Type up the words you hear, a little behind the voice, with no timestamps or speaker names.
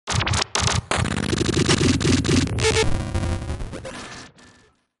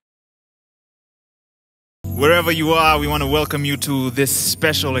Wherever you are, we want to welcome you to this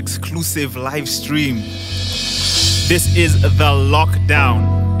special exclusive live stream. This is The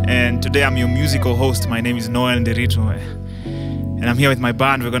Lockdown, and today I'm your musical host. My name is Noel Nderitu, and I'm here with my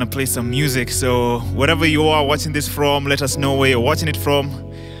band. We're going to play some music, so wherever you are watching this from, let us know where you're watching it from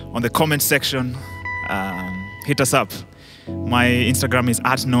on the comment section. Hit us up. My Instagram is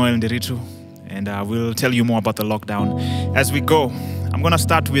 @Noel Nderitu, and we'll tell you more about The Lockdown as we go. I'm going to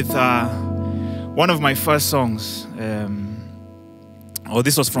start with one of my first songs.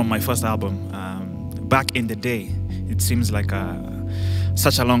 This was from my first album, back in the day. It seems like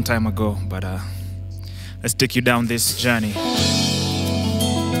such a long time ago, but let's take you down this journey.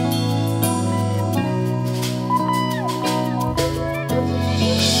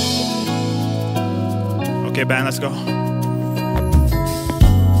 Okay, band, let's go.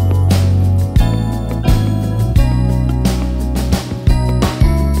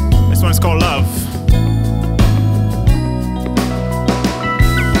 This one is called Love.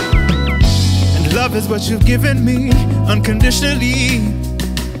 And love is what you've given me unconditionally.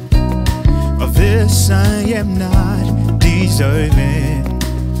 Of this I am not deserving.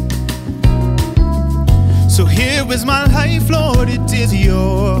 So here is my life, Lord, it is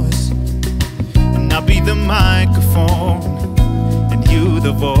yours. And I'll be the microphone and you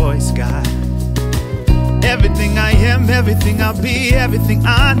the voice, God. Everything I am, everything I'll be, everything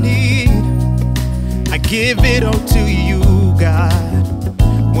I need, I give it all to you, God.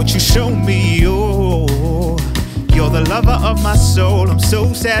 Won't you show me you're the lover of my soul. I'm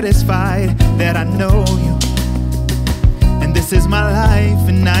so satisfied that I know you. And this is my life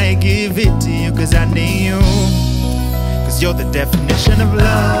and I give it to you, cause I need you. Cause you're the definition of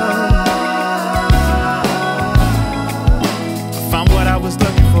love. I found what I was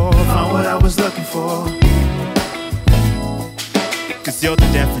looking for, found what I was looking for. Cause you're the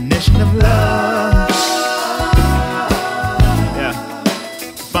definition of love. Yeah.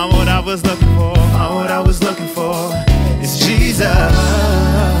 Found what I was looking for, found what I was looking for. It's Jesus.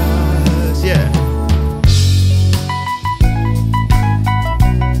 Yeah.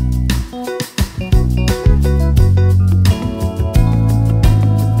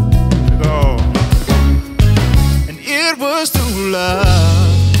 Go. And it was through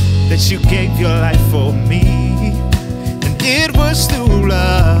love that you gave your life for me. It was through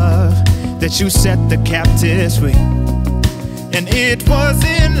love that you set the captives free. And it was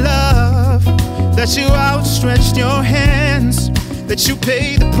in love that you outstretched your hands, that you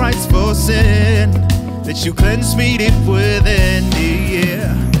paid the price for sin, that you cleansed me deep within me,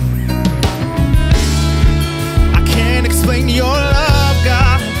 yeah. I can't explain your love,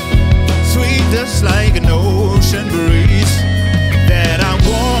 God, sweet just like an ocean breeze, that I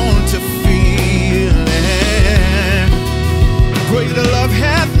want to feel it. Greater love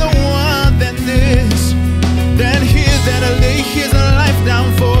hath no one than this, than he that lay his life down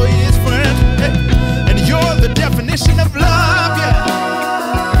for his friend. Hey. And you're the definition of love, yeah.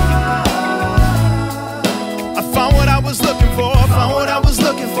 I found what I was looking for, found what I was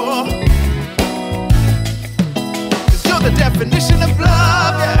looking for. Cause you're the definition of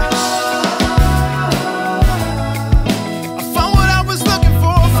love, yeah. I found what I was looking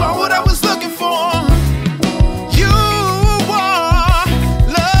for, found what I was looking for.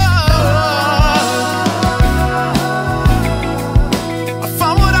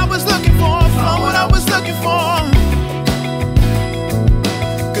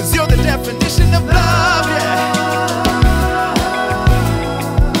 Definition of love, yeah.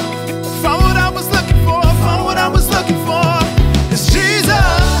 Found what I was looking for, found what I was looking for. It's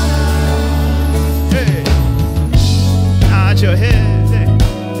Jesus. Hey. Nod your head, hey.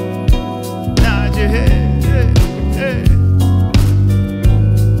 Nod your head, hey. Hey.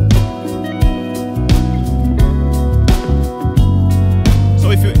 So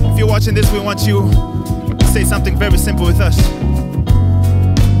if you're watching this, we want you to say something very simple with us.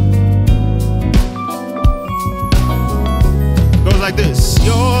 Like this.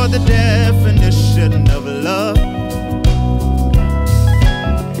 You're the definition of love.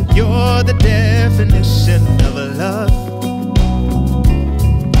 You're the definition of love.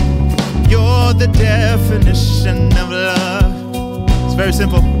 You're the definition of love. It's very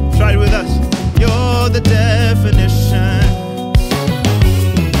simple. Try it with us. You're the definition.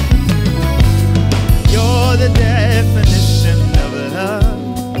 You're the definition of love.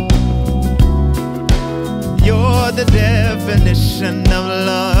 You're the definition of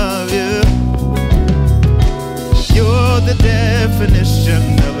love, yeah. You're the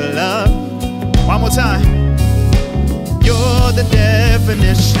definition of love. One more time. You're the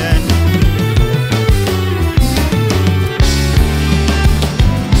definition.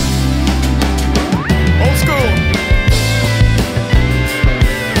 Old school.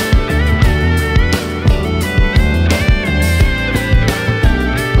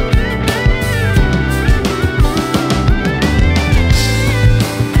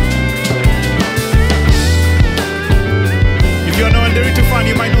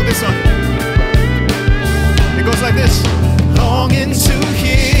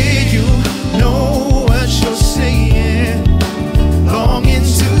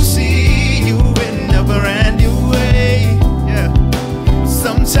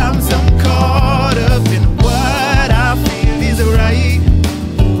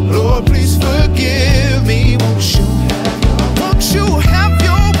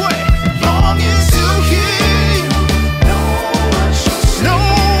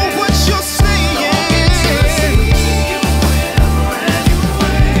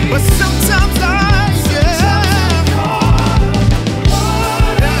 But sometimes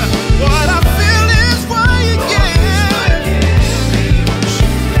what I feel is right,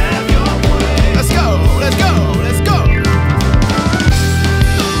 Let's go, let's go, let's go.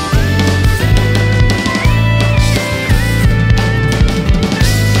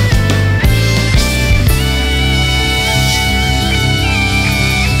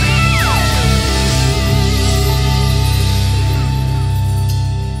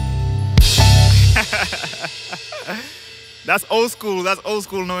 That's old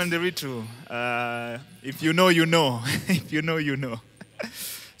school Noel Nderitu. If you know, you know. If you know, you know.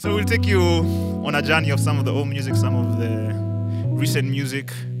 So we'll take you on a journey of some of the old music, some of the recent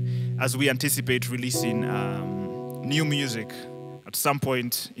music, as we anticipate releasing new music at some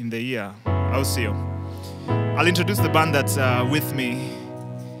point in the year. I'll see you. I'll introduce the band that's with me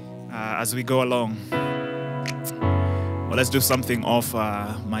as we go along. Well, let's do something off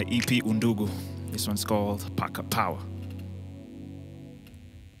my EP Undugu. This one's called Paka Power.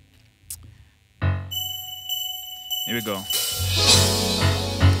 Here we go.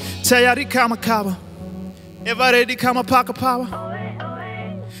 Tayari kama kawa, ever ready kama paka power.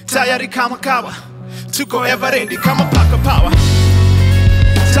 Tayari kama kawa, tuko ever ready kama paka power.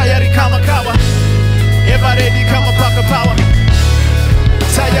 Tayari kama kawa, ever ready kama paka power.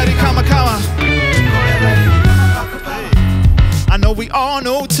 Tayari kama kawa, tuko ever ready kama paka power. I know we all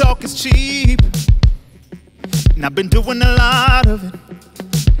know talk is cheap, and I've been doing a lot of it.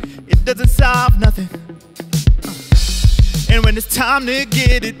 It doesn't solve nothing. And when it's time to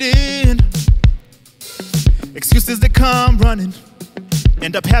get it in, excuses that come running,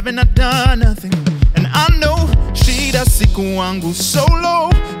 end up having not done nothing. And I know shida siku wangu so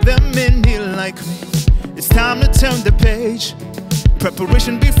low, there are many like me. It's time to turn the page,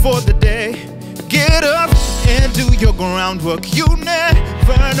 preparation before the day. Get up and do your groundwork. You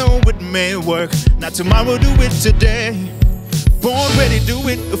never know what may work. Not tomorrow, do it today. Born ready, do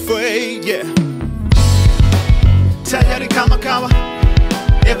it afraid, yeah. Tayari kama kawa,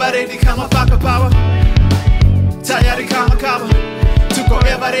 ever ready kama paka power. Tayari kama kawa, tuko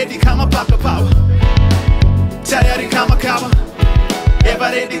ever ready kama paka power. Tayari kama kawa,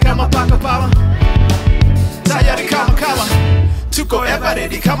 ever ready kama paka power. Tayari kama kawa, tuko ever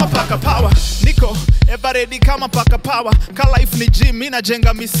ready kama paka power. Niko ever ready kama paka power. Ka life ni gym, mina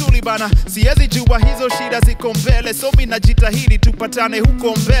jenga misuli bana. Siezi jua hizo shida ziko mbele, so mina jitahidi tupatane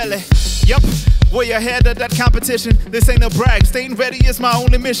huko mbele. Yup, way ahead of that competition. This ain't a brag, staying ready is my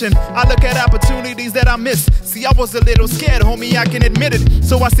only mission. I look at opportunities that I miss. See, I was a little scared, homie, I can admit it.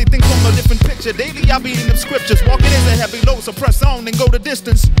 So I see things from a different picture. Daily I be in them scriptures. Walking is a heavy load, so press on and go the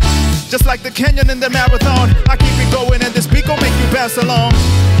distance. Just like the Kenyan in the marathon, I keep it going and this beat gon' make you pass along.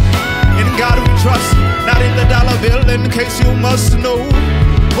 In God we trust, not in the dollar bill, in case you must know.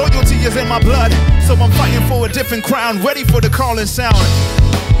 Royalty is in my blood, so I'm fighting for a different crown, ready for the calling sound.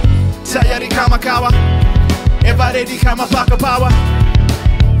 Tayari kama kawa, ever ready kama paka power.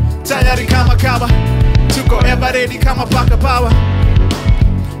 Tayari kama kawa, tuko ever ready kama paka power.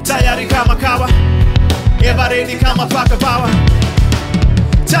 Tayari kama kawa, ever ready kama paka power.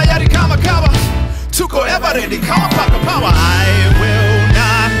 Tayari kama kawa, tuko ever ready kama paka power. I will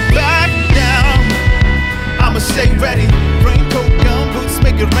not back down, I'ma stay ready. Raincoat, gumboots,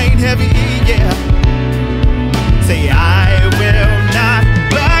 make it rain heavy, yeah. Say I will not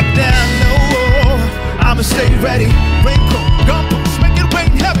back down, no, I'ma stay ready. Raincoat, gumboots, make it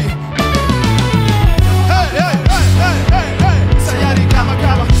rain heavy. Hey, hey, hey, hey, hey, hey. Tayari kama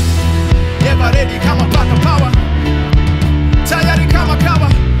kawa, ever ready kama paka power. Tayari kama kawa,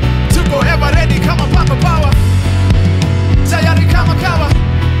 tuko ever ready kama paka power. Tayari kama kawa,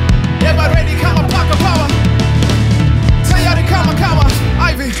 ever ready kama paka power. Tayari kama kawa,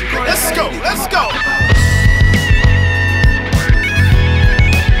 Ivy, let's go, let's go.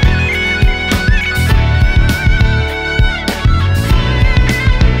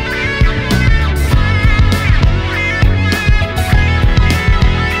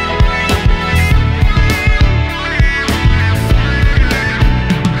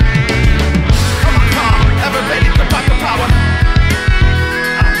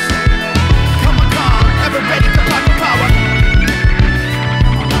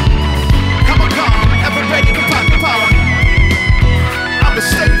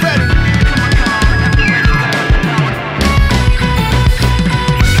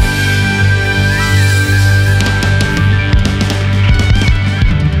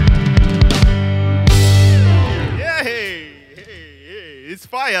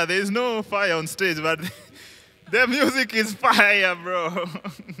 There's no fire on stage, but their music is fire, bro.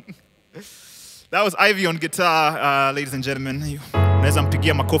 That was Ivy on guitar, ladies and gentlemen. unaweza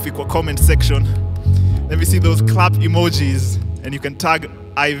mpigia makofi kwa comment section. Let me see those clap emojis, and you can tag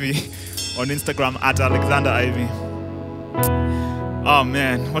Ivy on Instagram at Alexander Ivy. Oh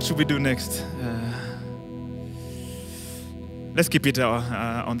man, what should we do next? Let's keep it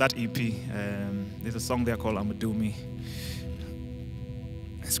on that EP. There's a song there called I'ma Do Me.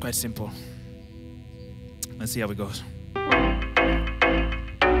 It's quite simple. Let's see how it goes.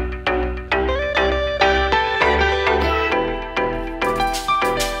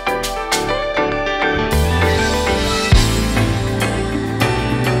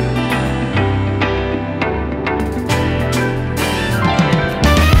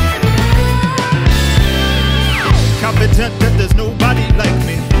 Confident that there's nobody like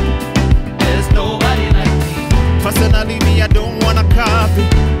me. There's nobody like me. Personally, me, I don't wanna copy.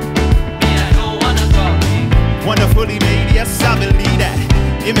 Me, I don't wanna copy. Wonderfully made, yes, I believe that.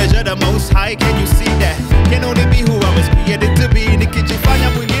 Image of the Most High, can you see that? Can only be who I was created to be. Nikijifanya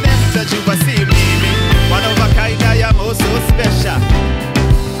mwingine mtajua si mimi. One of a kind, I am oh so special.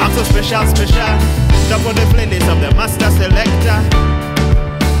 I'm so special, special. Top on the playlist of the master selector.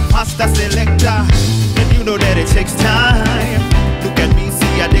 Master selector. And you know that it takes time. Look at me,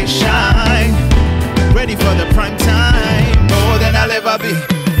 see how they shine. Ready for the prime time, more than I'll ever be.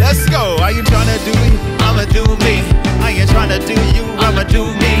 Let's go. I ain't tryna do you, I'ma do me. I ain't tryna do you, I'ma do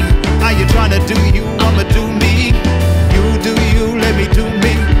me. I ain't tryna do you, I'ma do me. You do you, let me do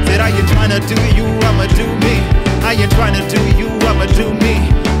me. Said I ain't tryna do you, I'ma do me. I ain't tryna do you, I'ma do me.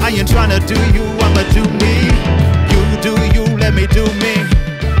 I ain't tryna do you, I'ma do me. You do you, let me do me.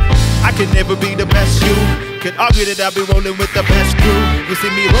 I can never be the best you. Could argue that I'll be rolling with the best crew. You see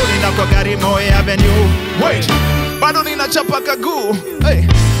me rolling up Gari Moe Avenue. Wait, bado nina chapa kaguu. Hey,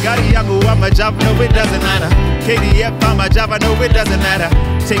 gari yangu I'm a Java, no it doesn't matter. KDF I'm a Java, no it doesn't matter.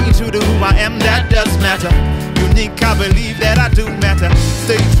 Stay true to who I am, that does matter. Unique, I believe that I do matter.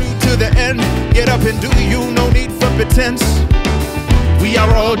 Stay true to the end, get up and do you, no need for pretense. We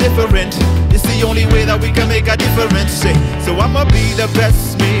are all different, it's the only way that we can make a difference. So I'ma be the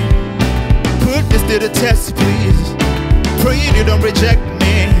best me. Put this to the test, please. Pray you don't reject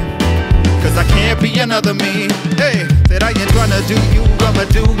me, cause I can't be another me. Hey, said I ain't tryna do you, I'ma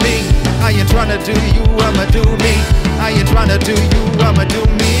do me. I ain't tryna do you, I'ma do me. I ain't tryna do you, I'ma do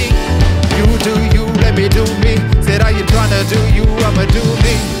me. You do you, let me do me. Said I ain't tryna do you, I'ma do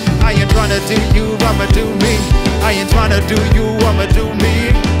me. I ain't tryna do you, I'ma do me. I ain't tryna do you, I'ma do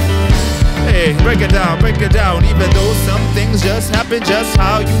me. Hey, break it down, even though some things just happen just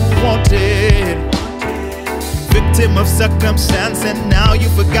how you wanted. Victim of circumstance and now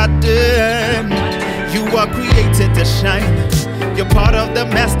you've forgotten. You are created to shine. You're part of the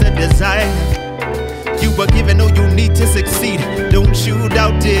master design. You were given all you need to succeed. Don't you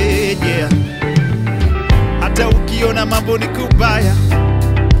doubt it, yeah. Hata ukiona mambo ni kubaya,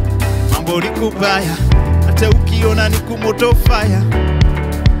 mambo ni kubaya. Hata ukiona ni kumoto fire,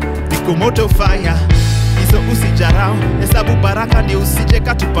 kumoto fire. Hizo usijarao, hesabu baraka ndio usije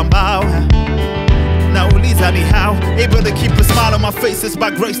katupambao. Nauliza ni how, able to keep a smile on my face, it's by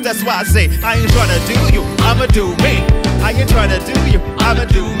grace, that's why I say I ain't tryna do you, I'ma do me. I ain't tryna do you, I'ma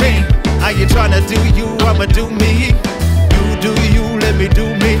do me. I ain't tryna do you, I'ma do me. You do you, let me do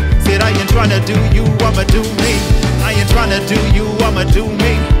me. Said I ain't tryna do you, I'ma do me. I ain't tryna do you, I'ma do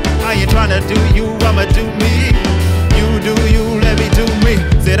me. I ain't tryna do you, I'ma do me. You do you, let me do me.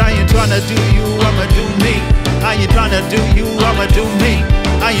 Said I ain't tryna do you, I'ma do me. I ain't tryna do you, I'ma do me.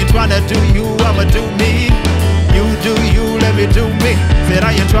 I ain't tryna do you, I'ma do me. You do you, let me do me. Said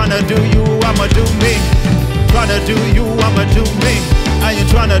I ain't tryna do you, I'ma do me. Tryna do you, I'ma do me. I ain't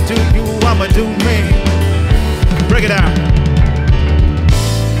tryna do you, I'ma do me. Break it down.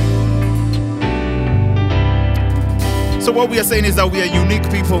 So what we are saying is that we are unique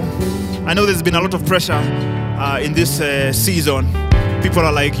people. I know there's been a lot of pressure in this season. People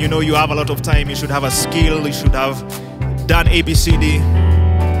are like, you know, you have a lot of time, you should have a skill, you should have done ABCD.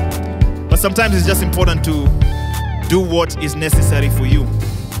 But sometimes it's just important to do what is necessary for you.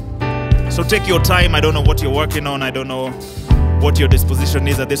 So take your time. I don't know what you're working on. I don't know what your disposition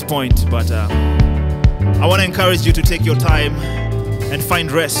is at this point. But I want to encourage you to take your time and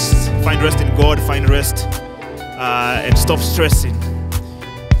find rest. Find rest in God. Find rest and stop stressing.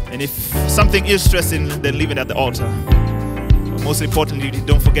 And if something is stressing, then leave it at the altar. But most importantly,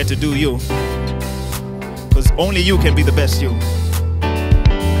 don't forget to do you. Because only you can be the best you.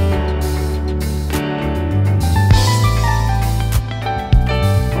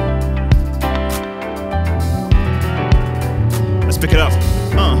 Let's pick it up.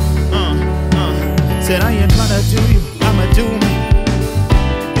 Said I ain't tryna do you, I'ma do me.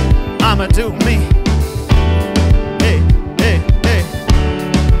 I'ma do me. Hey, hey, hey.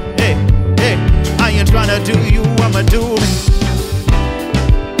 do you, I'ma do me.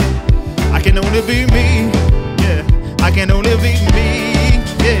 I can only be me, yeah. I can only be me,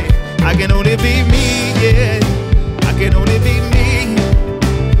 yeah. I can only be me, yeah. I can only be me.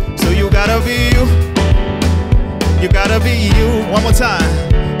 So you gotta be you. You gotta be you. One more time.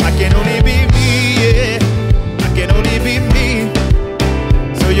 I can only be me, yeah. I can only be me.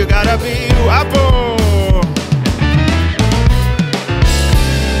 So you gotta be you. Apple.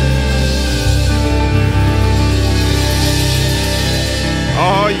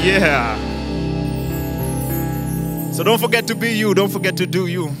 Oh yeah. So don't forget to be you. Don't forget to do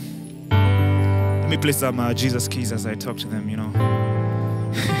you. Let me play some Jesus keys as I talk to them, you know.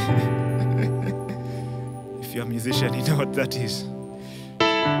 If you're a musician, you know what that is.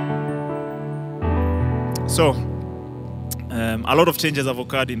 So, a lot of changes have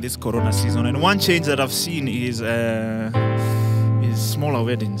occurred in this Corona season, and one change that I've seen is smaller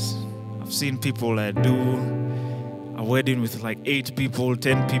weddings. I've seen people do a wedding with like 8 people,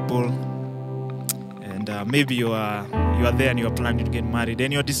 10 people, and maybe you are there and you are planning to get married,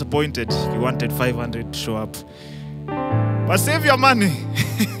 and you're disappointed. You wanted 500 to show up, but save your money.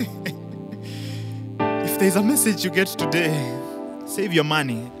 If there's a message you get today, save your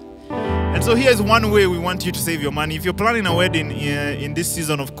money. And so here's one way we want you to save your money. If you're planning a wedding in this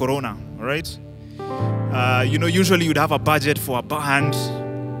season of Corona, all right? You know, usually you'd have a budget for a band.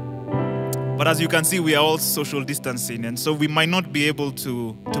 But as you can see, we are all social distancing. And so we might not be able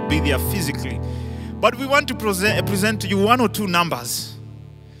to be there physically. But we want to present to you 1 or 2 numbers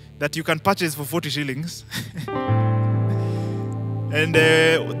that you can purchase for 40 shillings. And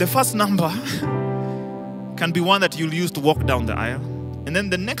the first number can be one that you'll use to walk down the aisle. And then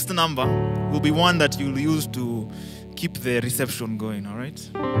the next number will be one that you'll use to keep the reception going, all right?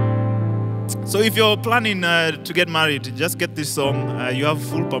 So if you're planning to get married, just get this song. You have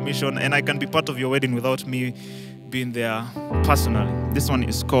full permission, and I can be part of your wedding without me being there personally. This one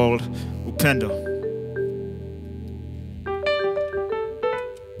is called Upendo.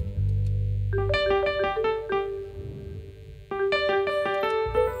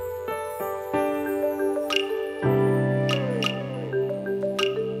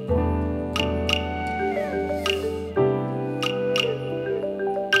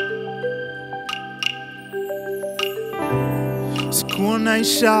 Sikuona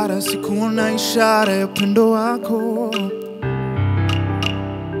ishara ya upendo wako.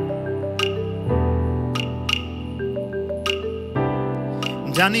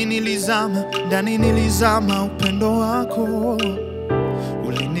 Ndani nilizama upendo wako.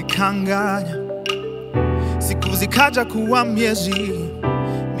 Ulinikanganya. Siku zikaja kuwa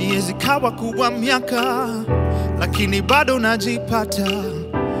miezi kawa kuwa miaka, lakini bado najipata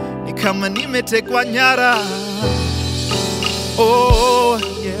ni kama nimetekwa nyara. Oh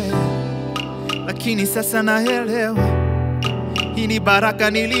yeah, lakini sasa naelewa hii ni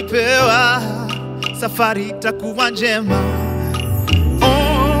baraka nilipewa, safari itakuwa njema.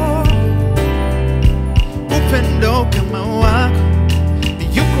 Oh, upendo kama wako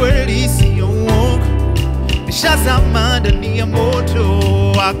ni ukweli sio uongo, nishazama ndani ya moto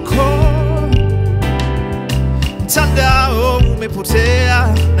wako. Mtandao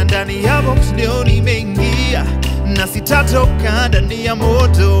umepotea na ndani ya box ndio nimeingia, na sitatoka ndani ya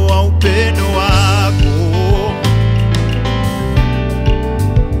moto wa upendo wako.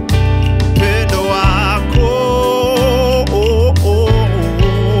 Upendo wako, oh, oh,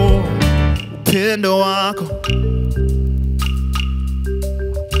 oh. Upendo wako.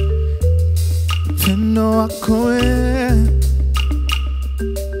 Upendo wako,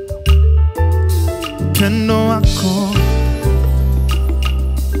 upendo wako.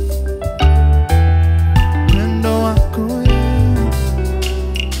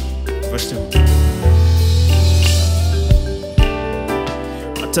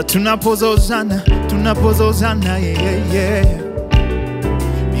 Hata tunapozozana, yeah.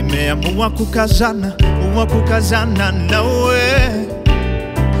 Nimeamua kukazana nawe.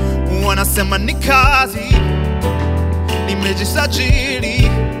 Wanasema ni kazi,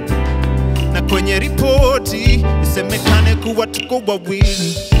 nimejisajili, na kwenye ripoti isemekane kuwa tuko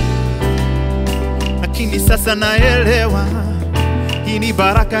wawili. Lakini sasa naelewa hii ni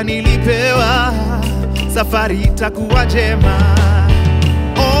baraka nilipewa, safari itakuwa njema.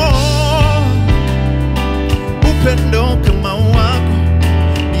 Upendo kama wako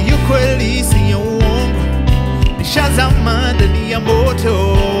ni ukweli sio uongo, nishazama ndani ya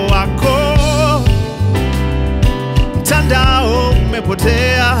moto wako. Mtandao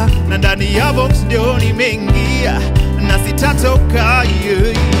umepotea na ndani ya box ndio nimeingia, na sitatoka,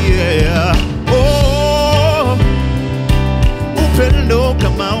 yeah. Oh, upendo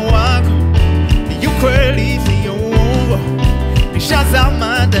kama wako ni ukweli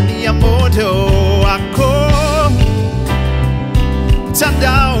nishazama ndani ya moto wako.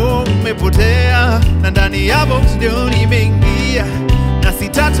 Mtandao umepotea na ndani ya box ndio nimeingia, na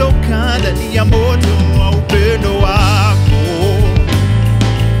sitatoka ndani ya moto wa upendo wako.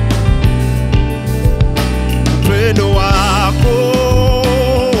 Upendo wako,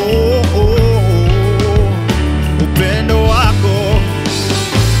 upendo wako,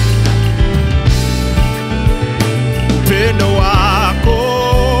 upendo wako,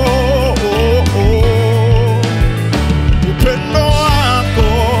 upendo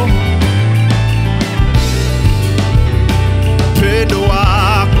wako, upendo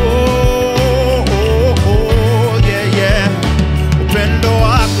wako, yeah, yeah, upendo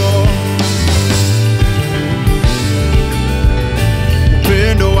wako,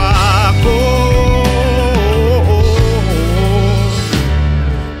 upendo wako,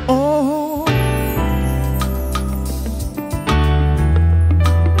 oh.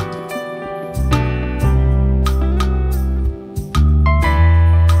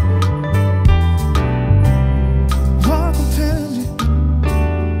 Wako penzi,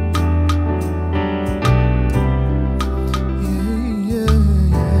 yeah, yeah,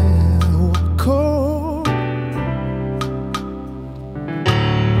 wako.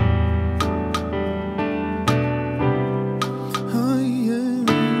 Oh, yeah,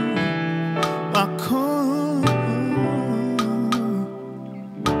 wako.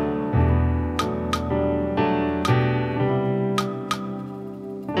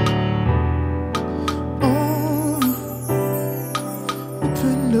 Oh,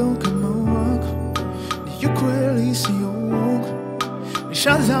 upendo kama wako ni ukweli sio uongo.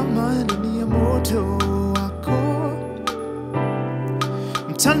 Nishazama ndani ya moto wako.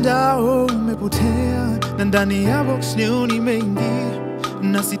 Mtandao umepotea na ndani ya box ndio nimeingia,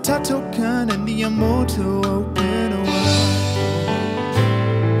 na sitatoka ndani ya moto wa upendo wako.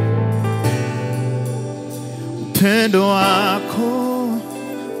 Upendo wako,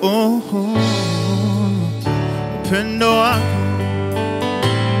 oh, oh, upendo wako,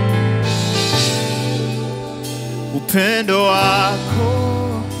 upendo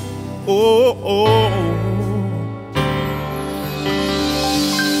wako, oh, oh,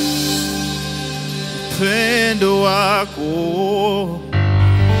 upendo wako.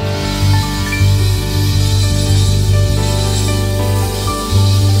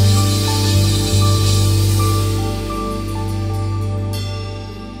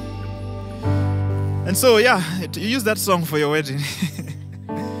 And so, yeah, you use that song for your wedding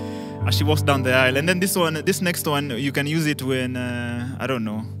as she walks down the aisle. And then this next one, you can use it when, I don't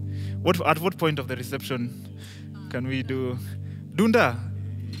know, at what point of the reception can we do? Dunda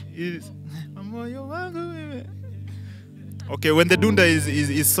is... Okay, when the dunda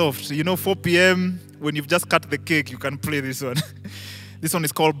is soft, you know, 4 p.m., when you've just cut the cake, you can play this one. This one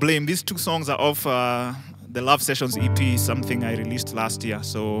is called Blame. These two songs are off the Love Sessions EP, something I released last year.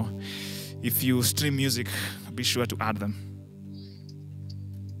 So if you stream music, be sure to add them.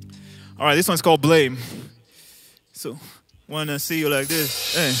 All right, this one's called Blame. So, wanna see you like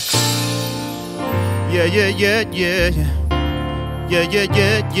this. Hey. Yeah, yeah, yeah, yeah, yeah. Yeah, yeah,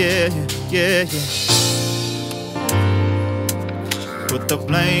 yeah, yeah, yeah, yeah. Put the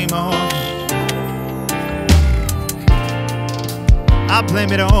blame on. I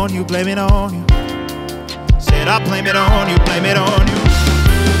blame it on you, blame it on you. Said I blame it on you, blame it on you.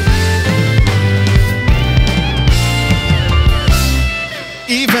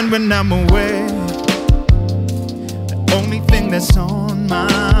 Even when I'm away, the only thing that's on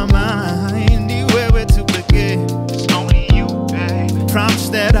my mind, you where to begin. It's only you, babe. Promise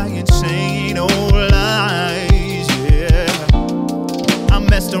that I ain't saying no lies, yeah. I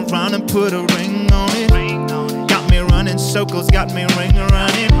messed around and put a ring on it. Got me running circles, got me ring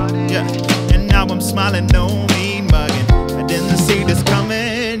running, yeah. And now I'm smiling, no mean mugging. I didn't see this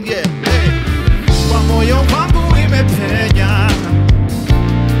coming, yeah. Hey. Moyo wangu imepenya.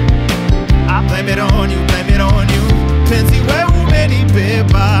 I blame it on you, blame it on you. Penzi wewe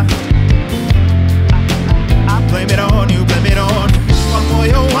umenibeba. I blame it on you, blame it on you. Kwa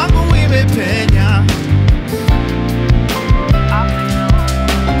moyo wangu imepenya.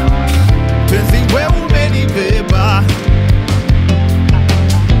 Penzi wewe umenibeba.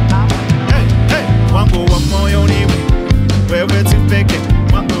 Hey, hey, wangu wa moyo niwe. Wewe tu peke,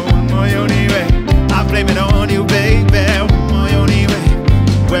 wangu wa moyo niwe. I blame it on you, baby. Moyo niwe.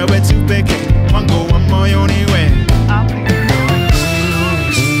 Wewe tu peke, wangu wa moyo niwe.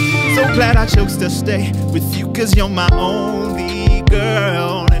 So glad I chose to stay with you, cause you're my only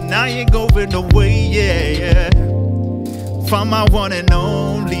girl. And now you're going away, yeah, yeah. From my one and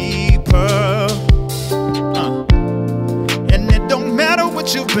only pearl. And it don't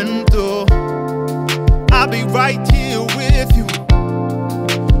what you've been through, I'll be right here with you,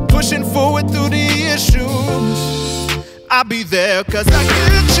 pushing forward through the issues. I'll be there cause I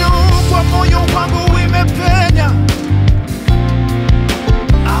get you. Kwa moyo wangu imepenya,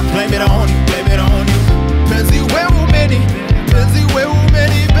 I blame it on you, blame it on you. Penzi we umeni, penzi we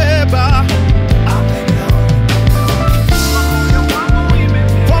umeni beba, I blame it on you.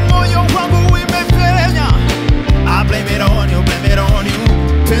 Kwa moyo wangu imepenya, I blame it on you, blame it on you.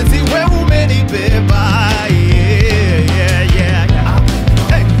 Penzi we umeni beba, yeah, yeah, yeah.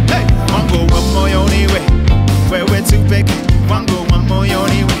 Hey, hey, wango wa moyo niwe, wewe tupeke, wango wa moyo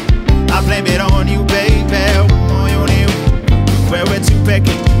niwe. I blame it on you, baby, wa moyo niwe, wewe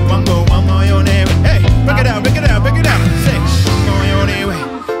tupeke, wango wa moyo niwe. Hey, break it down, break it down, break it down. Say, moyo niwe,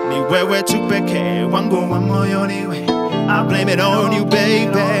 ni wewe tupeke, wango wa moyo niwe. I blame it on you,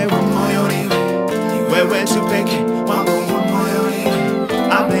 baby, wa moyo niwe, ni wewe tupeke, wango wa moyo niwe.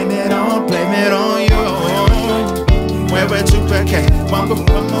 I blame it on you. Wewe tupeke, wango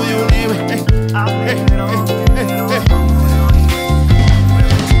wa moyo niwe. Hey, hey, hey, hey, hey.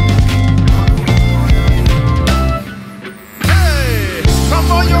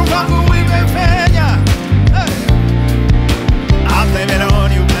 Moyo wangu imepenya, I blame it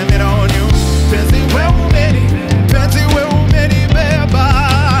on you, blame it on you. Penzi we umeni, penzi we umeni beba.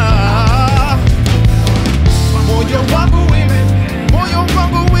 Moyo wangu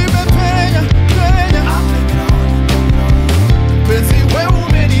imepenya, penya. Penzi we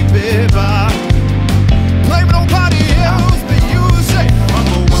umeni beba. Blame nobody else but you. Say,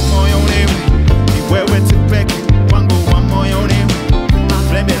 wangu wa moyo niwe, ni wewe tupeke, wangu wa moyo niwe.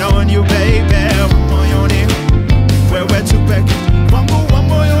 Blame it on you, baby, moyo niwe, wewe tupeke, wangu wa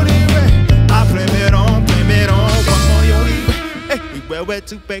moyo niwe. I blame it on, wa moyo niwe. Hey, wewe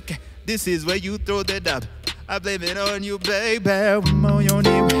tupeke, this is where you throw the dab. I blame it on you, baby, moyo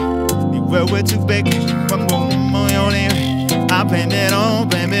niwe, ni wewe tupeke, wangu wa moyo niwe. I blame it on you.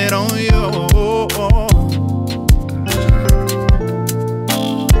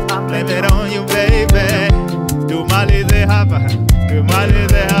 I blame it on you, baby. Do mali de haba.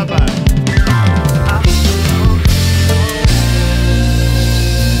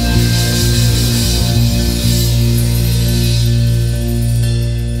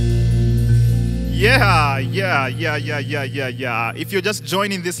 Yeah. If you're just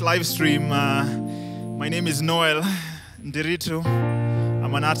joining this live stream, my name is Noel Nderitu.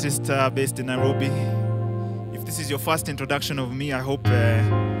 I'm an artist based in Nairobi. If this is your first introduction of me, I hope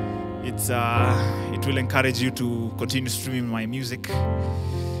it will encourage you to continue streaming my music.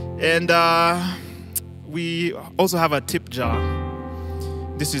 And we also have a tip jar.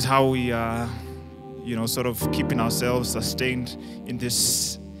 This is how we sort of keeping ourselves sustained in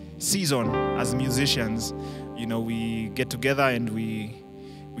this season as musicians. You know, we get together and we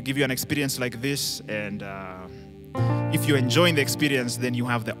give you an experience like this, and if you're enjoying the experience, then you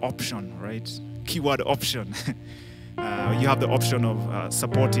have the option, right? Keyword option. You have the option of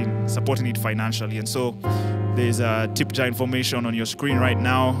supporting it financially. And so there's a tip jar information on your screen right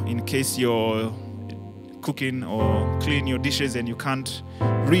now in case you're cooking or cleaning your dishes and you can't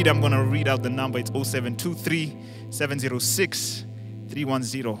read. I'm going to read out the number. It's 0723 706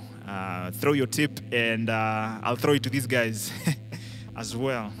 310. Throw your tip and I'll throw it to these guys as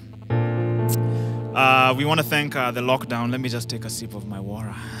well. We want to thank the lockdown. Let me just take a sip of my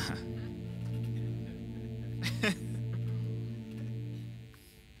water.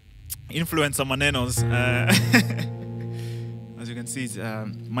 Influencer manenos. As you can see,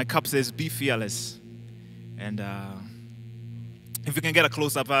 my cup says be fearless. And if you can get a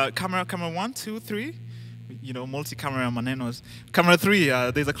close-up, camera 1, 2, 3, you know, multi-camera manenos. Camera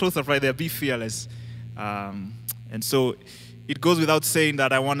 3, there's a close-up right there, be fearless. And so it goes without saying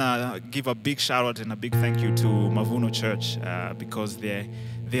that I want to give a big shout-out and a big thank you to Mavuno Church because they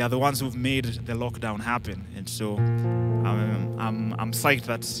are the ones who've made the lockdown happen. And so I'm psyched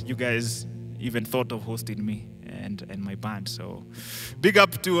that you guys even thought of hosting me and my band. So big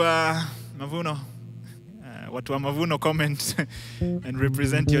up to Mavuno. What to Mavuno, comment and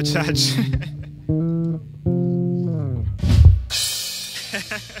represent your church.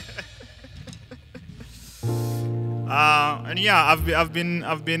 And yeah, I've been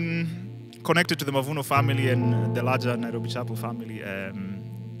connected to the Mavuno family and the larger Nairobi Chapel family.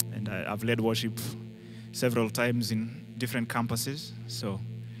 And I've led worship several times in different campuses. So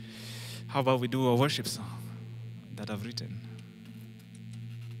how about we do a worship song that I've written?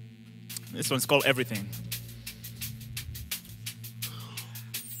 This one's called Everything.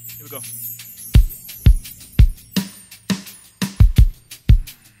 Here we go.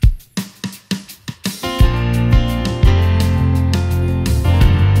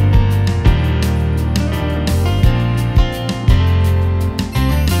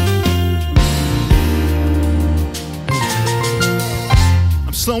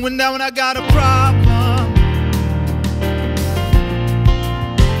 slowing down, I got a problem,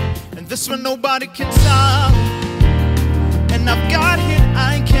 and this one nobody can solve. And I've got hit,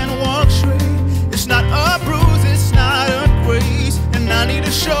 I can't walk straight. It's not a bruise, it's not a grace, and I need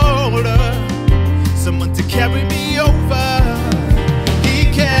a shoulder, someone to carry me over. He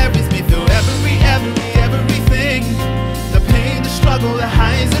carries me through everything, the pain, the struggle, the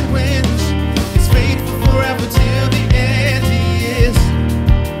highs and wins. He's faithful forever till the end. He is.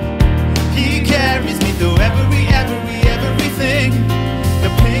 He carries me through everything, the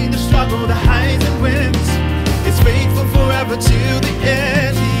pain, the struggle, the highs and wins. He's faithful forever till the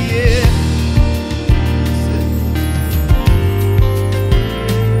end. He is.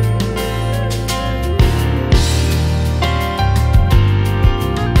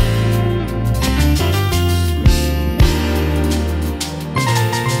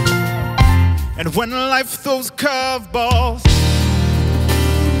 And when life throws curveballs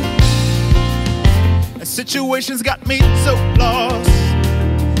and situations got me so lost,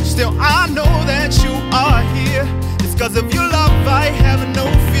 still I know that you are here. It's 'cause of your love I have no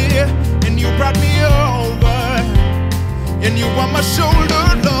fear. And you brought me over, and you are my shoulder,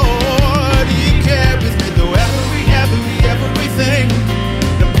 Lord. He carries me through everything,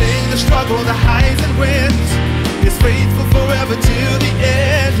 the pain, the struggle, the highs and wins. He's faithful forever till the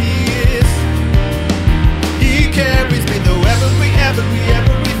end. He is. He carries me through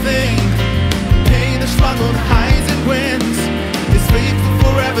everything, the pain, the struggle, the highs and wins. He's faithful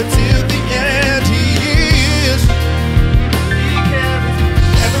forever till the end. He is. He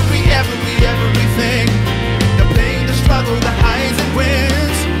carries me everything, the pain, the struggle, the highs and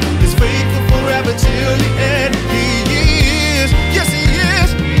wins. He's faithful forever till the end. He is. Yes, he is.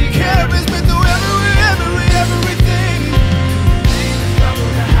 He carries me through everything, the pain, the struggle,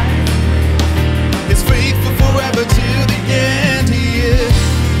 the highs and wins. He's faithful forever till the end. He is.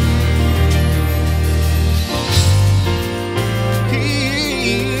 He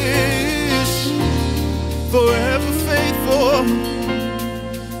is forever faithful.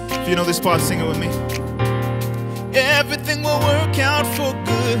 If you know this part, sing it with me. Everything will work out for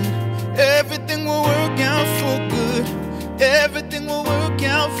good. Everything will work out for good. Everything will work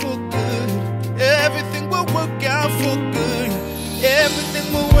out for good. Everything will work out for good. Everything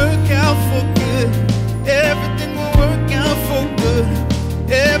will work out for good. Everything will work out for good.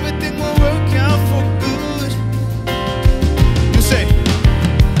 Everything will work out for good. You say,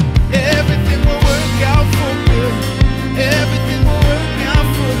 everything will work out for good. Everything will work out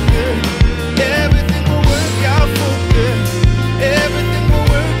for good. Everything will work out for good. Everything will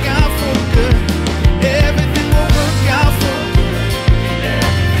work out for good. Everything will work out for good.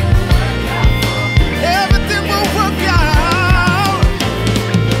 Everything will work out.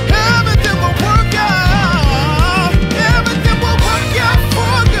 Everything will work out. Everything will work out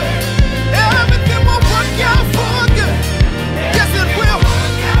for good. Everything will work out for good. Yes, it will.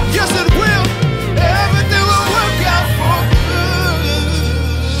 Yes, it will. Everything will work out for good.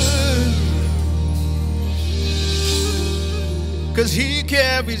 'Cause he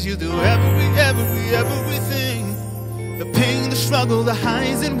carries you through everything. The pain, the struggle, the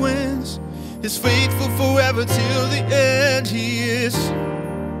highs and wins. He's faithful forever till the end. He is.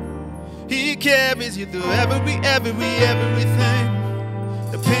 He carries you through everything.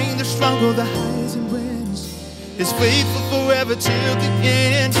 The pain, the struggle, the highs and wins. He's faithful forever till the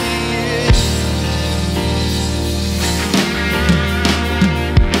end. He is.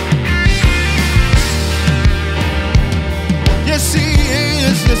 Yes, he is.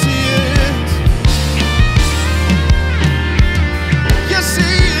 Yes, he is. Yes, he is.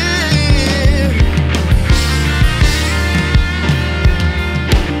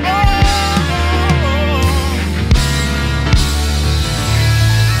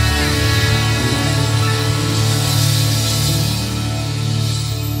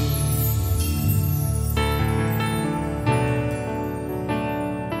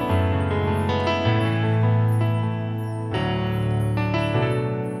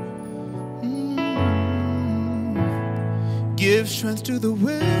 Give strength to the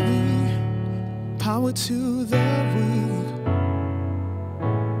weary, power to the weak.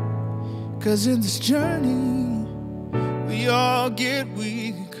 'Cause in this journey, we all get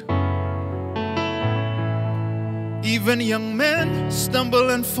weak. Even young men stumble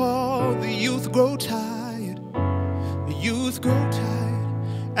and fall. The youth grow tired. The youth grow tired.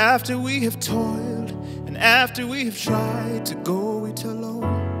 After we have toiled and after we have tried to go it alone.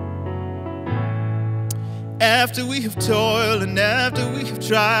 After we have toiled and after we have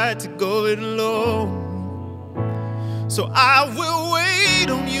tried to go it alone. So I will wait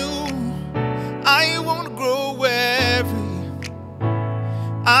on you. I won't grow weary.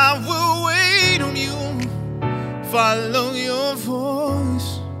 follow your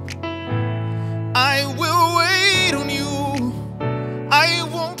voice. I will wait on you. I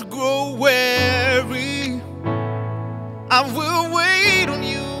won't grow weary. I will wait on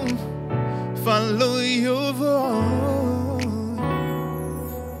you. Follow your voice.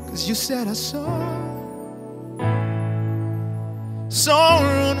 'Cause you said I soar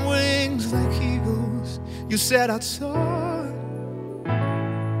on wings like eagles. You said I'd soar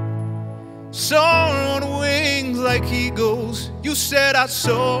on wings like eagles. You said I'd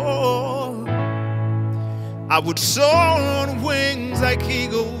soar. I would soar on wings like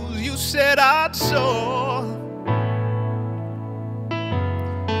eagles. You said I'd soar.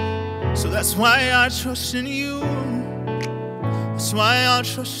 So that's why I trust in you. That's why I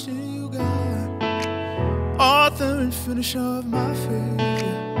trust in you, God, author and finisher of my faith.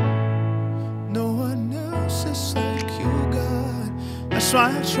 No one else is like you, God. That's why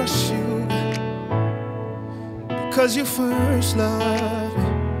I trust you, because you first loved me.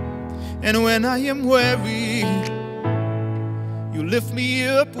 And when I am weary, you lift me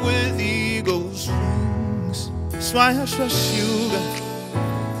up with eagle's wings. That's why I trust you, God.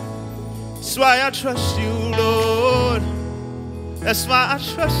 That's why I trust you, Lord. That's why I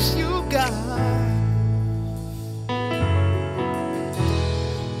trust you, God.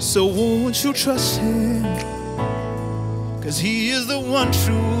 So won't you trust him? 'Cause he is the one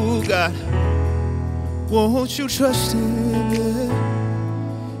true God. Won't you trust him? Yeah.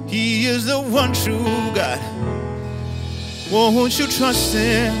 He is the one true God. Won't you trust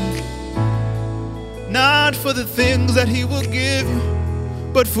him? Not for the things that he will give you,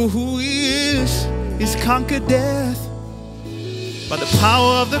 but for who he is. He's conquered death. By the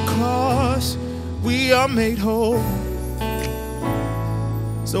power of the cross, we are made whole.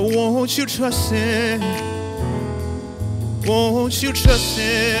 So won't you trust him? Won't you trust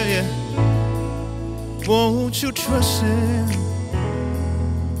him? Yeah. Won't you trust him?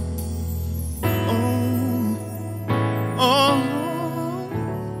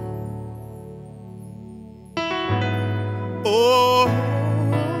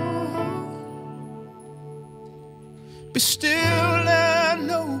 Be still and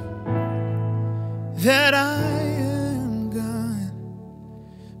know that I am God.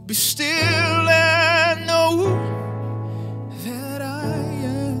 Be still and know that I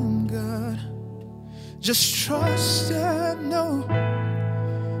am God. Just trust and know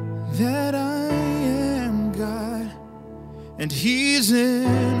that I am God, and he's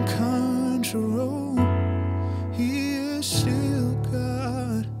in control. He is still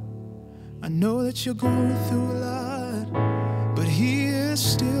God. I know that you're going through a lot, but he is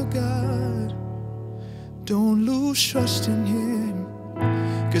still God. Don't lose trust in him,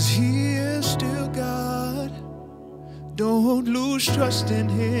 'cause he is still God. Don't lose trust in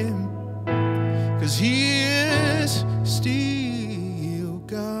him, 'cause he is still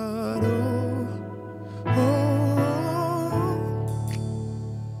God. Oh,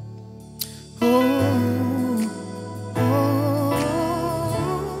 oh, oh,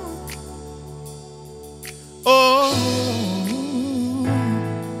 oh.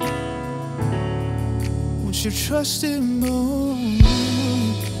 Won't you trust him more?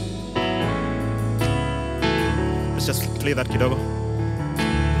 Let's just play that kidogo.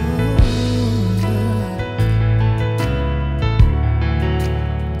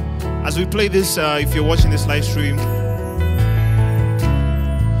 As we play this, if you're watching this live stream,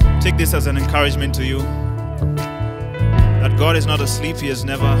 take this as an encouragement to you that God is not asleep. He has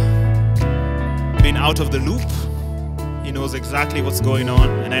never been out of the loop. He knows exactly what's going on.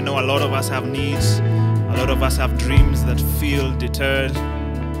 And I know a lot of us have needs. A lot of us have dreams that feel deterred.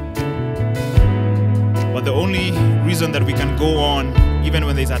 But the only reason that we can go on, even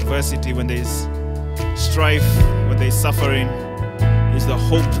when there's adversity, when there's strife, when there's suffering, is the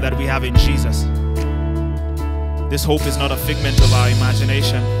hope that we have in Jesus. This hope is not a figment of our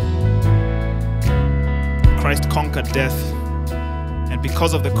imagination. Christ conquered death, and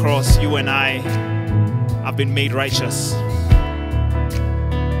because of the cross, you and I have been made righteous.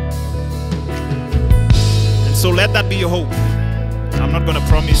 And so let that be your hope. I'm not going to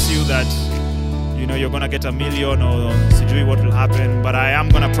promise you that, you know, you're going to get $1 million or sijui what will happen, but I am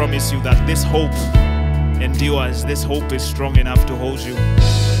going to promise you that this hope endures. This hope is strong enough to hold you.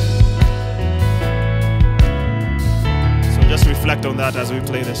 So just reflect on that as we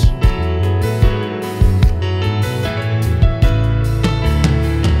play this.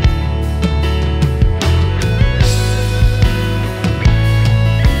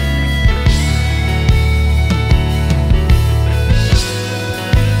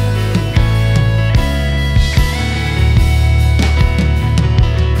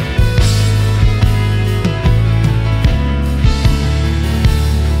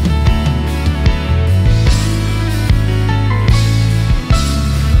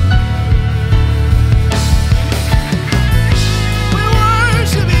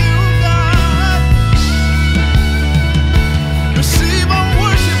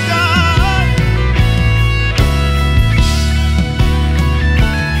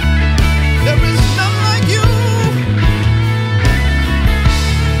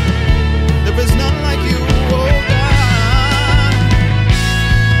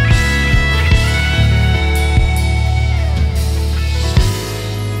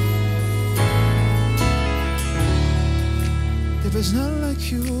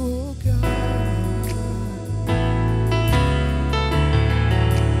 God.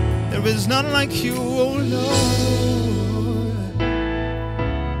 There is none like you, oh Lord.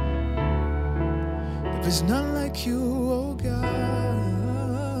 There is none like you, oh God.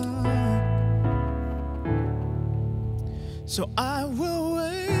 So I will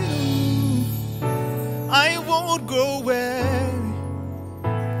wait on you. I won't grow weary.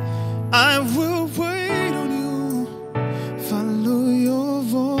 I will wait on you. Follow your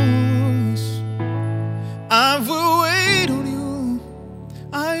voice. I will wait on you.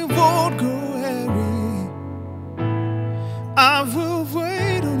 I won't grow weary. I will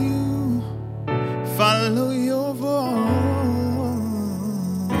wait on you. Follow your voice.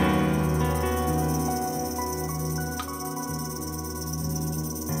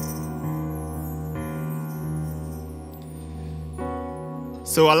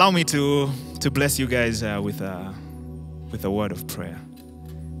 So allow me to bless you guys with a word of prayer.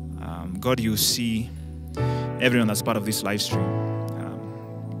 God, you see everyone that's part of this live stream.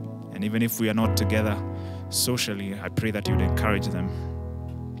 And even if we are not together socially, I pray that you'd encourage them.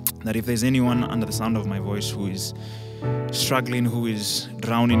 That if there's anyone under the sound of my voice who is struggling, who is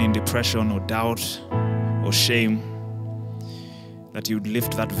drowning in depression or doubt or shame, that you'd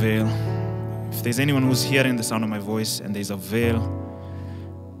lift that veil. If there's anyone who's hearing the sound of my voice and there's a veil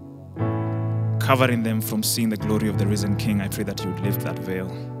covering them from seeing the glory of the risen King, I pray that you would lift that veil,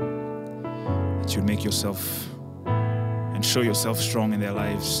 that you'd make yourself and show yourself strong in their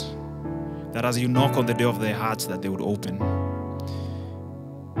lives, that as you knock on the door of their hearts, that they would open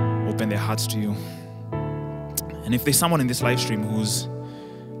their hearts to you. And if there's someone in this live stream who's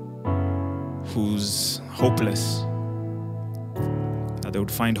hopeless, that they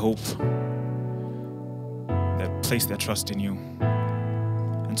would find hope, that place their trust in you.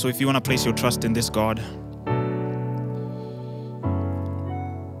 And so if you want to place your trust in this God,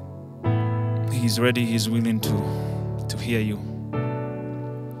 He's ready, He's willing to hear you.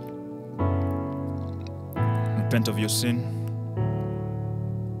 Repent of your sin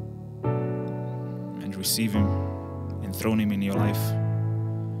and receive Him, enthrone Him in your life.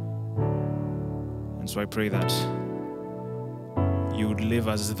 And so I pray that you would live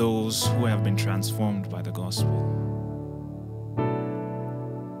as those who have been transformed by the gospel.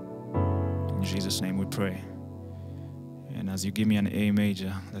 In Jesus' name we pray. And as you give me an A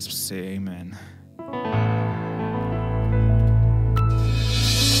major, let's say amen.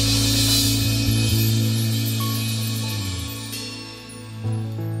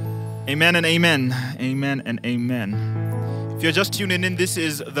 Amen and amen. Amen and amen. If you're just tuning in, this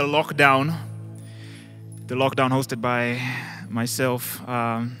is the lockdown. The lockdown hosted by myself.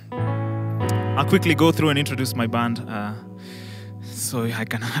 I'll quickly go through and introduce my band. So I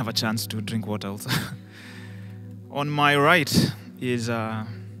can have a chance to drink water also. On my right is a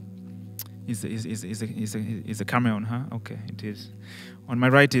camera on, huh? Okay, it is. On my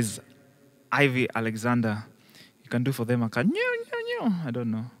right is Ivy Alexander. You can do for them a can. I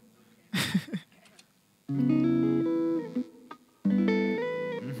don't know.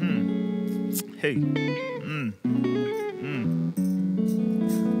 Hey.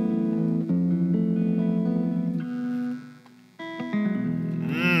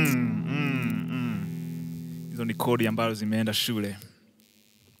 Hizo ni kodi ambazo zimeenda shule.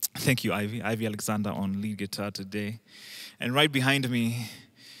 Thank you, Ivy Alexander on lead guitar today. And right behind me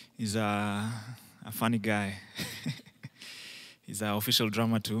is a funny guy. He's our official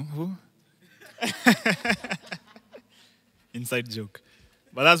drummer too. Who? Inside joke.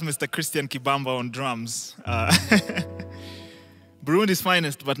 But that's Mr. Christian Kibamba on drums. Burundi's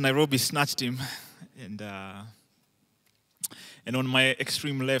finest, but Nairobi snatched him. And on my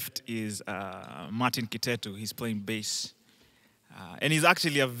extreme left is Martin Kitetu. He's playing bass. And he's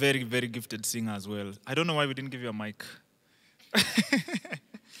actually a very, very gifted singer as well. I don't know why we didn't give you a mic.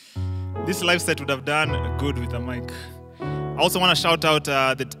 This live set would have done good with a mic. I also want to shout out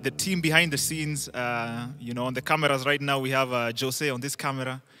the team behind the scenes. On the cameras right now, we have Jose on this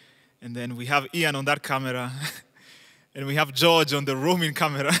camera. And then we have Ian on that camera. And we have George on the roaming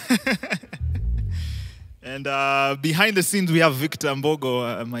camera. And behind the scenes, we have Victor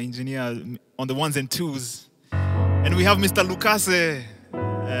Mbogo, my engineer, on the ones and twos. And we have Mr. Lucase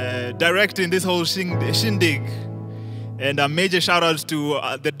directing this whole shindig. And a major shout out to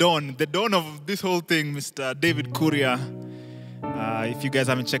the Don of this whole thing, Mr. David Kuria. If you guys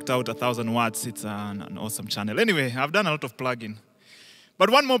haven't checked out 1,000 Watts, it's an awesome channel. Anyway, I've done a lot of plugging.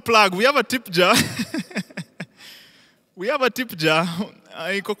 But one more plug, we have a tip jar. We have a tip jar.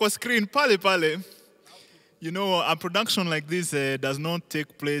 Iko kwa screen, pale. You know, a production like this does not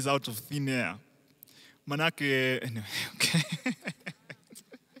take place out of thin air. Manake, anyway, okay.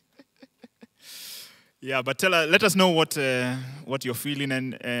 Yeah, but let us know what you're feeling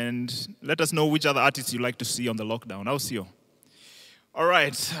and let us know which other artists you like to see on the lockdown. I'll see you. All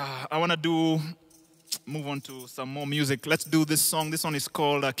right, I want to move on to some more music. Let's do this song. This one is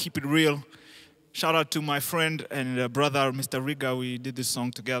called Keep It Real. Shout out to my friend and brother, Mr. Rigga. We did this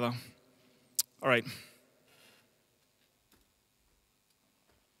song together. All right.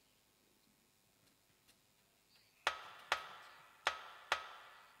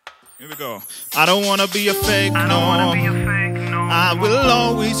 Here we go. I don't want to be a fake, no. I will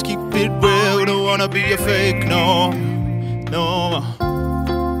always keep it real. Don't want to be a fake, no. No.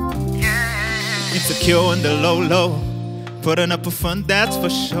 Insecure in the low. Putting up a front, that's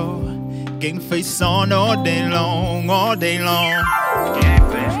for sure. Game face on all day long, all day long.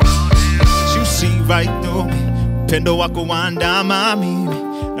 You see right through me. Pendo wako wandama mimi.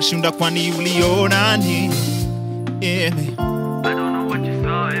 Nashinda kwani uliona nini? I don't know what you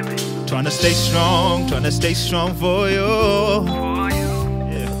saw in me. Trying to stay strong for you.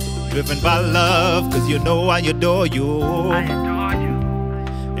 Yeah. Driven by love, cause you know I adore you. I adore you.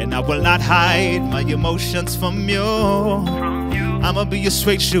 And I will not hide my emotions from you. I'ma be a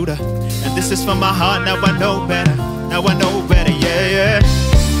straight shooter, and this is from my heart. Now I know better, yeah.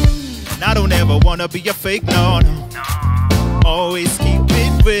 And I don't ever wanna be a fake, no. Always keep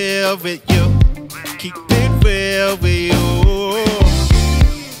it real with you. Keep it real with you.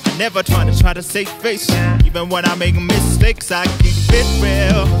 Never try to save face. Even when I make mistakes, I keep it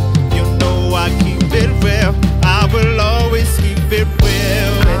real. You know I keep it real. I will always keep it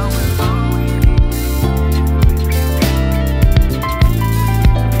real.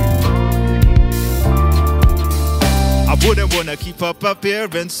 I wouldn't wanna keep up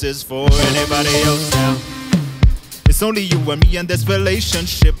appearances for anybody else now. It's only you and me in this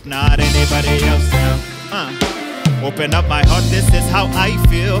relationship, not anybody else now. Open up my heart, this is how I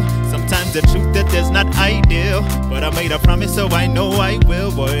feel. Sometimes the truth that is not ideal, but I made a promise, so I know I will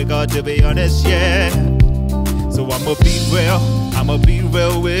work hard to be honest, yeah. So I'ma be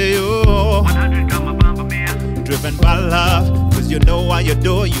real with you. 100 got my bumper beer. Driven by love, cause you know I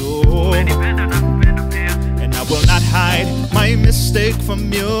adore you. And I will not hide my mistake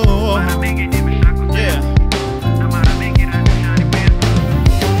from you. Yeah.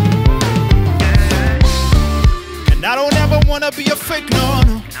 And I don't ever wanna be a fake,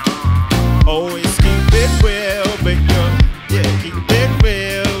 no. Always keep it real with you. Yeah, keep it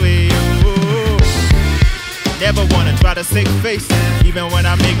real with you. Never wanna try to save face. Even when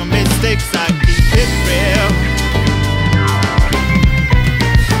I make mistakes, I keep it real.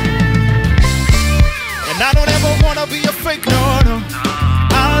 And I don't ever wanna be a fake, no.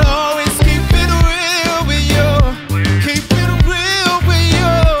 I'll always keep it real with you. Keep it real with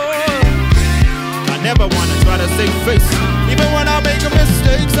you. I never wanna try to save face. Even when I make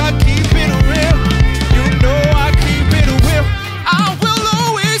mistakes, I keep it real. You know I keep it real. I will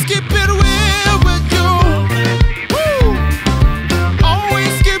always keep it real with you. Woo.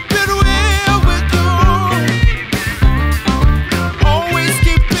 Always keep it real with you. Always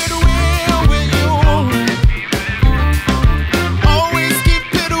keep it real with you. Always keep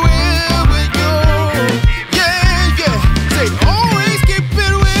it real with you. Yeah. Say always keep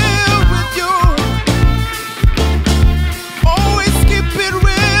it real with you. Always keep it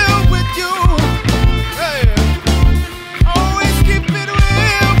real with you. Hey. Always keep it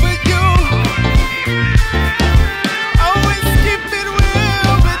real with you. Always keep it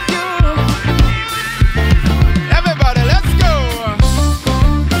real with you. Everybody, let's go.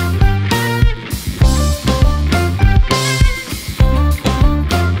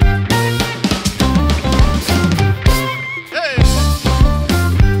 Hey.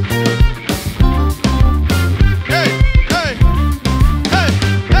 Hey.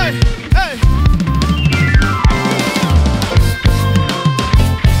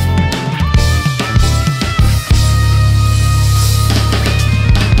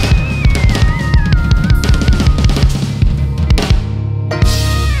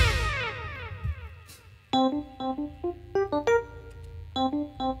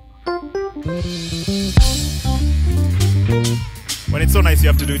 When it's so nice, you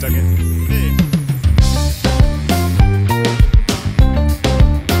have to do it again. Hey.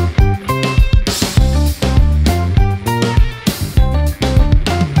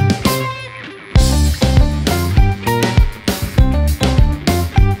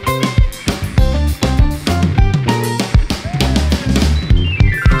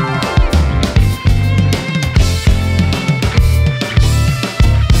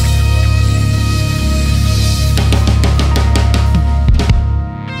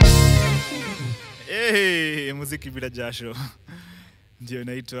 Hey, muziki bila jasho. Ndio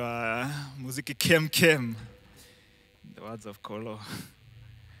inaitwa muziki kem kem. The words of Kolo.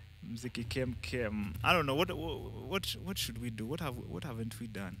 Muziki kem kem. I don't know what should we do? What haven't we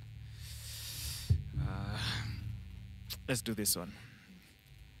done? Let's do this one.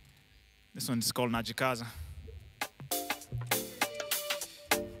 This one is called Najikaza.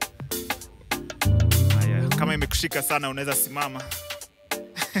 Haya, kama imekushika sana unaweza simama.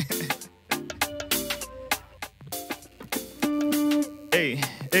 Hey,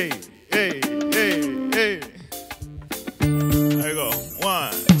 hey, hey, hey, hey. There we go.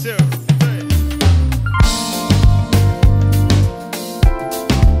 1, 2, 3.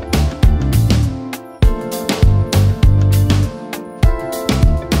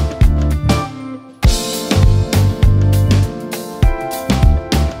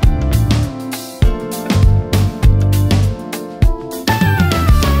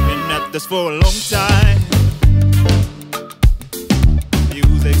 Been at this for a long time.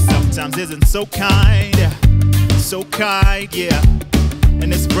 Sometimes isn't so kind, yeah.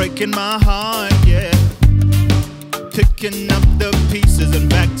 And it's breaking my heart, yeah. Picking up the pieces and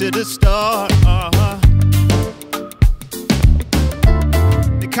back to the start.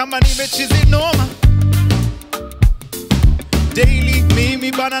 Ni kama nimechizi noma. Daily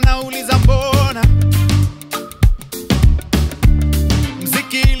mimi bana nauliza mbona.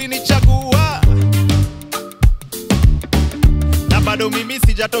 Mziki ilinichagua. Bado mimi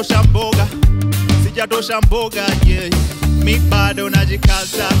sijatosha mboga, yeah. Mi bado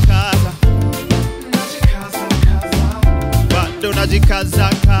najikaza kaza. Bado najikaza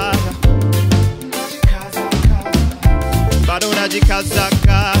kaza. Bado najikaza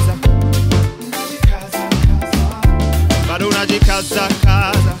kaza. Bado najikaza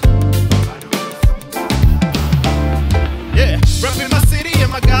kaza. Yeah, repping my city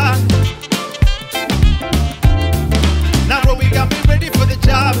and my God. Nairobi got me ready for the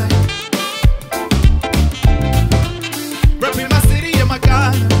job. Repping my city and my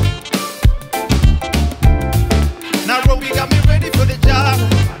God. Nairobi got me ready for the job.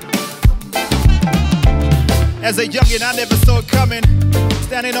 As a youngin', I never saw it coming.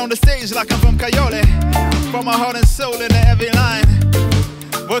 Standing on the stage like I'm from Kayole. From my heart and soul into every line.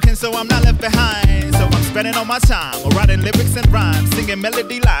 Working so I'm not left behind. So I'm spending all my time writing lyrics and rhymes, singing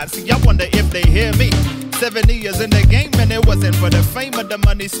melody lines. See, I wonder if they hear me. 7 years in the game and it wasn't for the fame or the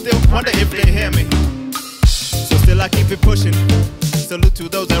money. Still wonder if they hear me. So still I keep it pushing. Salute to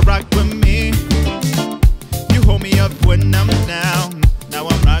those that rock with me. You hold me up when I'm down. Now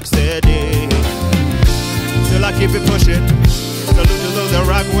I'm rock steady. Still I keep it pushing. Salute to those that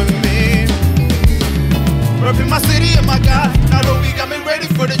rock with me. Repping my city and my God. Nairobi got me ready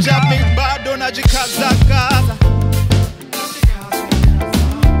for the job. Me bado najikaza kaza.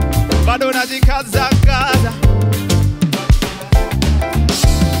 Bado najikaza kaza.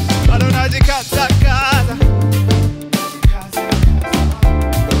 Bado najikaza kaza.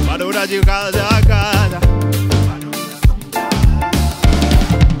 Bado najikaza kaza.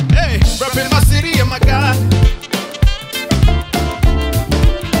 Hey, repping my city and my God.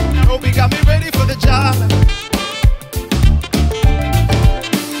 Nairobi got me ready for the job.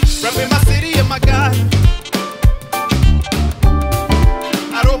 Repping my city and my God.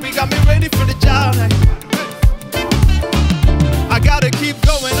 Nairobi got me ready for the job. I gotta keep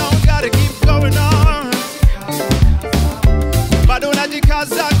going on, gotta keep going on. Bado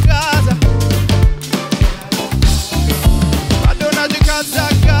najikaza kaza. Bado najikaza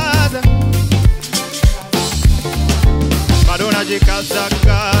kaza. Bado najikaza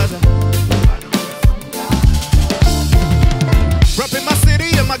kaza. Repping my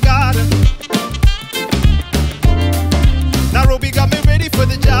city and my God. Nairobi got me ready for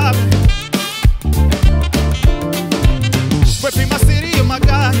the job. Repping my city and my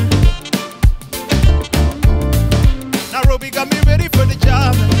God. Nairobi got me ready for the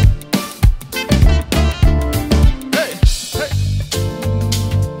job. Hey, hey.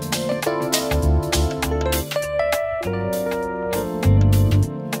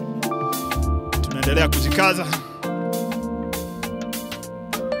 Tunaendelea kujikaza.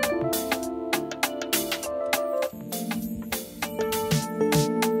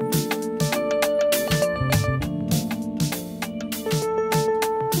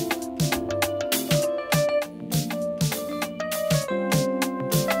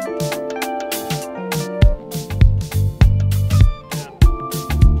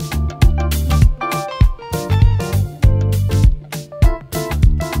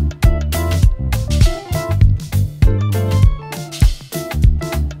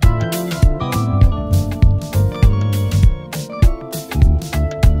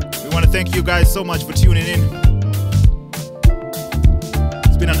 Thank you guys so much for tuning in.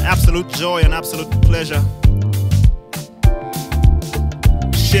 absolute joy and absolute pleasure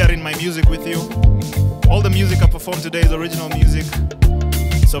sharing my music with you. All the music I performed today is original music.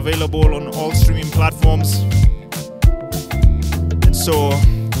 It's available on all streaming platforms. And so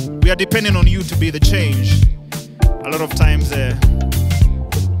we are depending on you to be the change. A lot of times there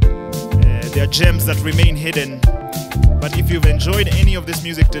are gems that remain hidden. But if you've enjoyed any of this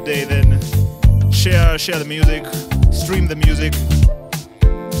music today, then share the music, stream the music,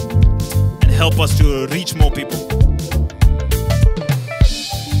 and help us to reach more people.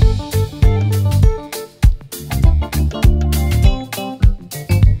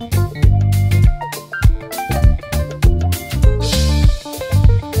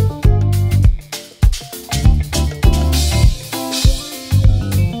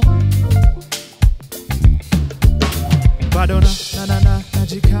 Badona na na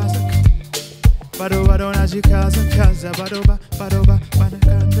najikaza, bado najikaza kaza, bado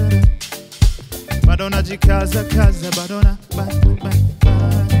najikaza kaza,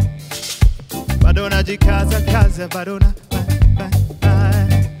 bado najikaza kaza,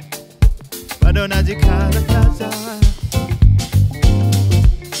 bado najikaza kaza,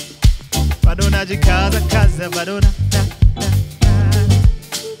 bado najikaza kaza,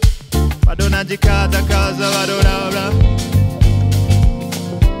 bado najikaza kaza, bado.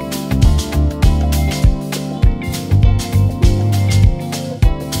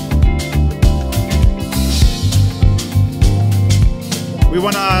 We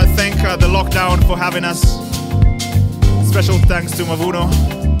want to thank the lockdown for having us. Special thanks to Mavuno.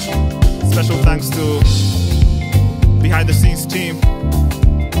 Special thanks to behind the scenes team.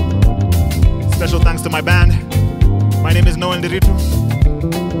 Special thanks to my band. My name is Noel Nderitu.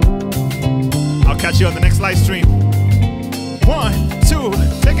 I'll catch you on the next live stream. 1, 2,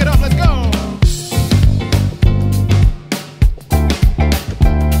 take it off, let's go!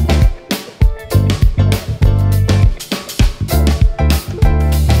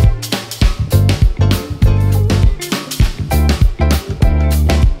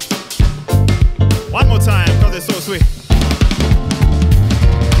 One more time, because it's so sweet.